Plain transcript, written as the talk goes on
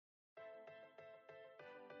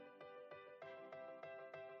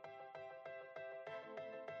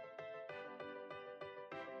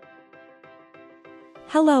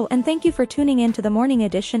Hello and thank you for tuning in to the morning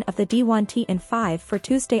edition of the D1T in 5 for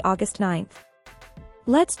Tuesday, August 9th.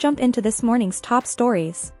 Let's jump into this morning's top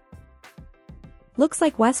stories. Looks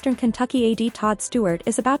like Western Kentucky AD Todd Stewart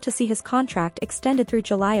is about to see his contract extended through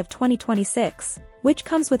July of 2026, which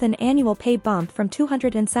comes with an annual pay bump from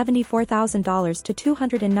 $274,000 to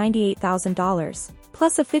 $298,000,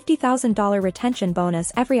 plus a $50,000 retention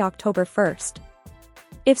bonus every October 1st.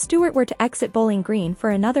 If Stewart were to exit Bowling Green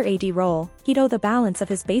for another AD role, he'd owe the balance of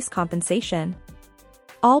his base compensation.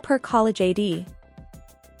 All per College AD.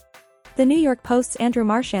 The New York Post's Andrew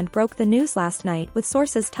Marchand broke the news last night with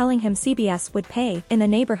sources telling him CBS would pay in the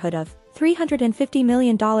neighborhood of $350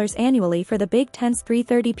 million annually for the Big Ten's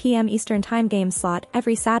 3:30 p.m. Eastern Time game slot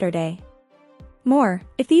every Saturday. More,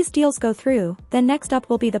 if these deals go through, then next up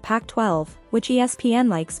will be the Pac-12, which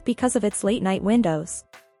ESPN likes because of its late-night windows.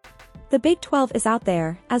 The Big 12 is out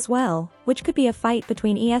there, as well, which could be a fight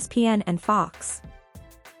between ESPN and Fox.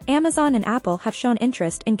 Amazon and Apple have shown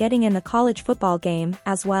interest in getting in the college football game,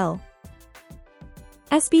 as well.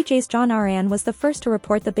 SBJ's John Ourand was the first to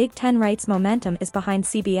report the Big Ten rights momentum is behind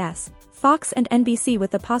CBS, Fox and NBC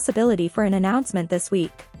with the possibility for an announcement this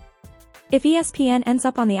week. If ESPN ends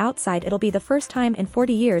up on the outside, it'll be the first time in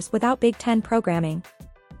 40 years without Big Ten programming.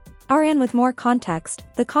 Ourand with more context,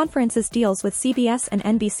 the conference's deals with CBS and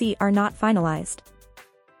NBC are not finalized.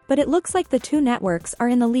 But it looks like the two networks are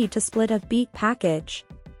in the lead to split a B package.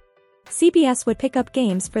 CBS would pick up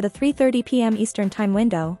games for the 3:30 p.m. Eastern Time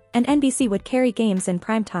window, and NBC would carry games in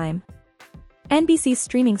primetime. NBC's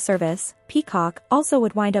streaming service, Peacock, also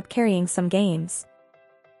would wind up carrying some games.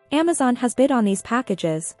 Amazon has bid on these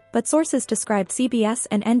packages, but sources described CBS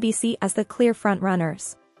and NBC as the clear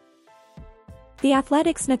front-runners. The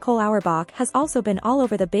Athletic's Nicole Auerbach has also been all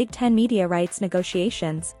over the Big Ten media rights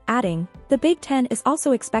negotiations, adding, "The Big Ten is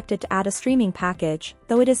also expected to add a streaming package,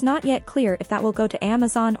 though it is not yet clear if that will go to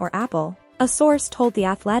Amazon or Apple," a source told The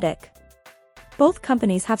Athletic. Both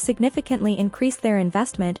companies have significantly increased their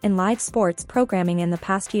investment in live sports programming in the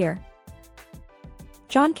past year.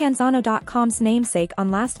 JohnCanzano.com's namesake on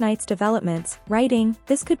last night's developments, writing,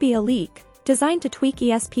 "This could be a leak, designed to tweak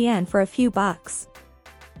ESPN for a few bucks."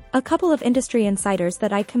 A couple of industry insiders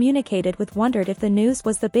that I communicated with wondered if the news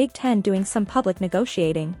was the Big Ten doing some public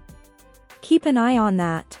negotiating. Keep an eye on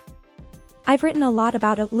that. I've written a lot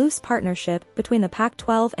about a loose partnership between the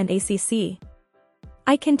Pac-12 and ACC.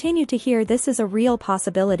 I continue to hear this is a real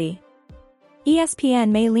possibility.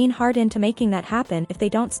 ESPN may lean hard into making that happen if they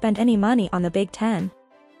don't spend any money on the Big Ten.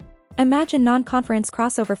 Imagine non-conference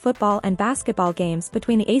crossover football and basketball games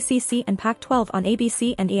between the ACC and Pac-12 on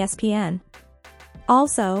ABC and ESPN.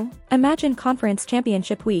 Also, imagine Conference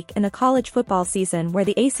Championship Week in the college football season where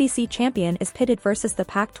the ACC champion is pitted versus the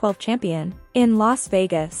Pac-12 champion, in Las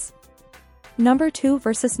Vegas. Number 2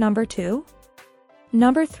 versus number 2?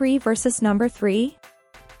 Number 3 versus number 3?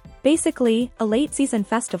 Basically, a late-season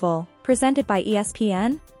festival, presented by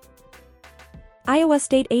ESPN? Iowa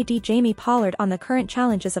State AD Jamie Pollard on the current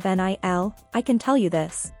challenges of NIL, "I can tell you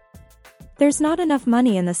this. There's not enough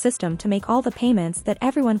money in the system to make all the payments that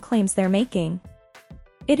everyone claims they're making.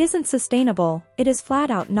 It isn't sustainable, it is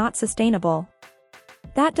flat out not sustainable.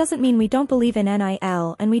 That doesn't mean we don't believe in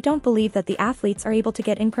NIL and we don't believe that the athletes are able to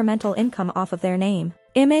get incremental income off of their name,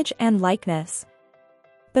 image and likeness.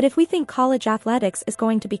 But if we think college athletics is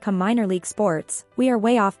going to become minor league sports, we are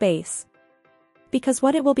way off base. Because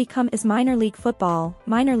what it will become is minor league football,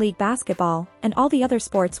 minor league basketball, and all the other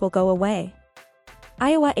sports will go away."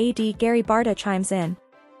 Iowa AD Gary Barta chimes in.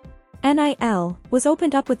 NIL was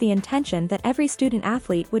opened up with the intention that every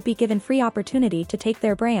student-athlete would be given free opportunity to take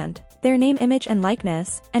their brand, their name, image and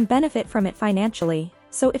likeness, and benefit from it financially.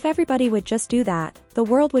 So if everybody would just do that, the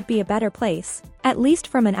world would be a better place, at least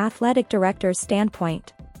from an athletic director's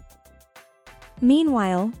standpoint.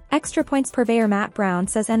 Meanwhile, Extra Points purveyor Matt Brown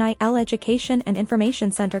says NIL Education and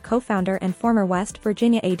Information Center co-founder and former West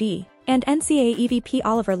Virginia AD, and NCAA EVP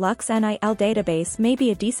Oliver Luck's NIL database may be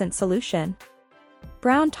a decent solution.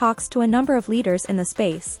 Brown talks to a number of leaders in the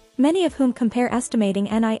space, many of whom compare estimating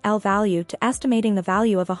NIL value to estimating the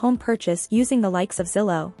value of a home purchase using the likes of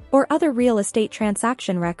Zillow, or other real estate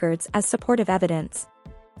transaction records as supportive evidence.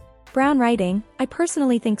 Brown writing, "I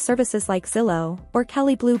personally think services like Zillow, or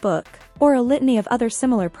Kelley Blue Book, or a litany of other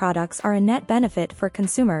similar products are a net benefit for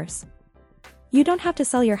consumers. You don't have to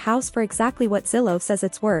sell your house for exactly what Zillow says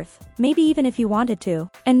it's worth, maybe even if you wanted to,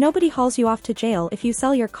 and nobody hauls you off to jail if you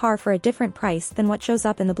sell your car for a different price than what shows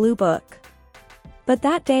up in the Blue Book. But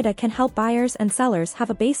that data can help buyers and sellers have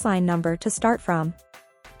a baseline number to start from.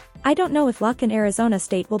 I don't know if Luck and Arizona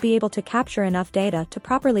State will be able to capture enough data to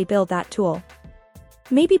properly build that tool.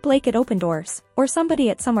 Maybe Blake at Opendoors, or somebody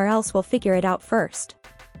at somewhere else will figure it out first."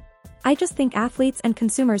 I just think athletes and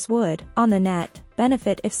consumers would, on the net,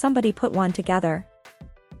 benefit if somebody put one together.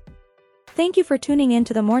 Thank you for tuning in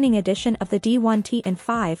to the morning edition of the D1T in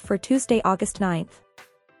 5 for Tuesday, August 9th.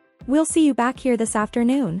 We'll see you back here this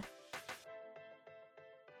afternoon.